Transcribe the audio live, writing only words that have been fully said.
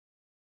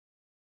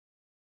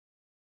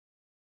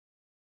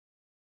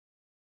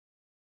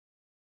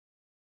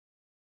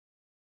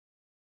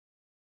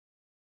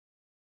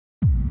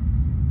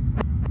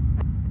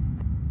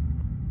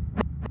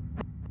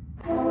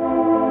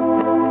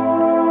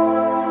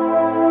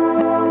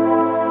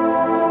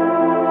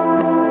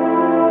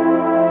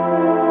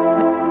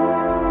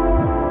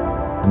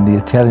the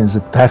Italians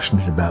are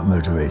passionate about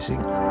motor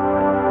racing.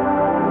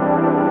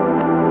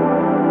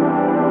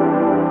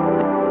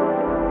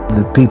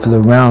 The people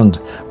around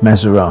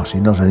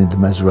Maserati, not only the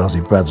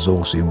Maserati brothers,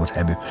 Orsi and what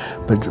have you,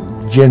 but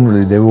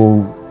generally they're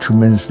all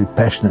tremendously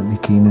passionately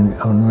keen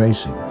on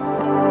racing.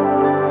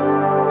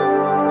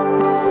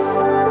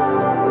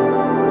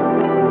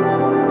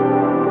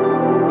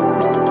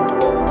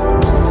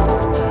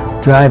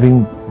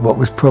 Driving what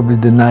was probably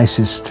the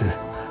nicest,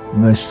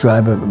 most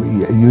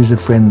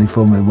user-friendly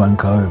Formula One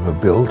car ever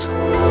built.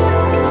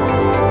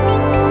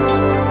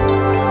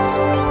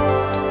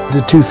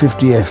 The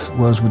 250F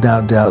was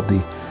without doubt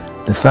the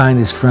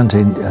finest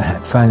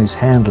finest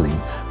handling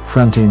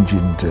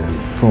front-engined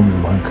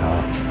Formula One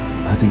car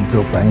I think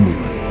built by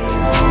anybody.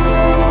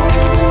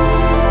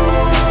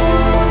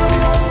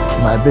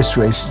 My best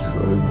race,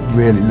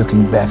 really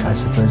looking back, I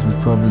suppose, was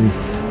probably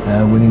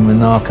winning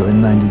Monaco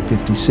in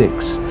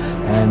 1956.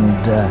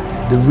 And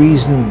the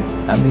reason,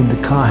 I mean,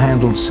 the car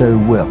handled so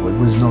well. It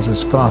was not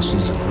as fast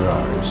as the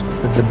Ferraris,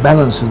 but the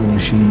balance of the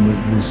machine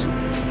was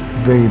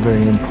very,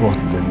 very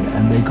important,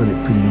 and they got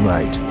it pretty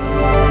right.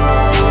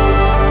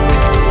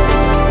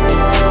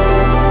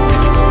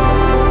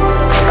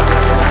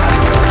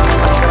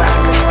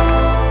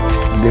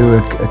 They were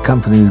a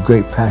company with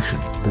great passion,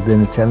 but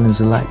then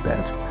Italians are like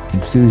that. The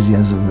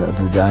enthusiasm of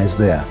the guys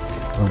there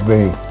were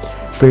very,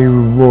 very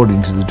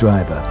rewarding to the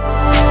driver.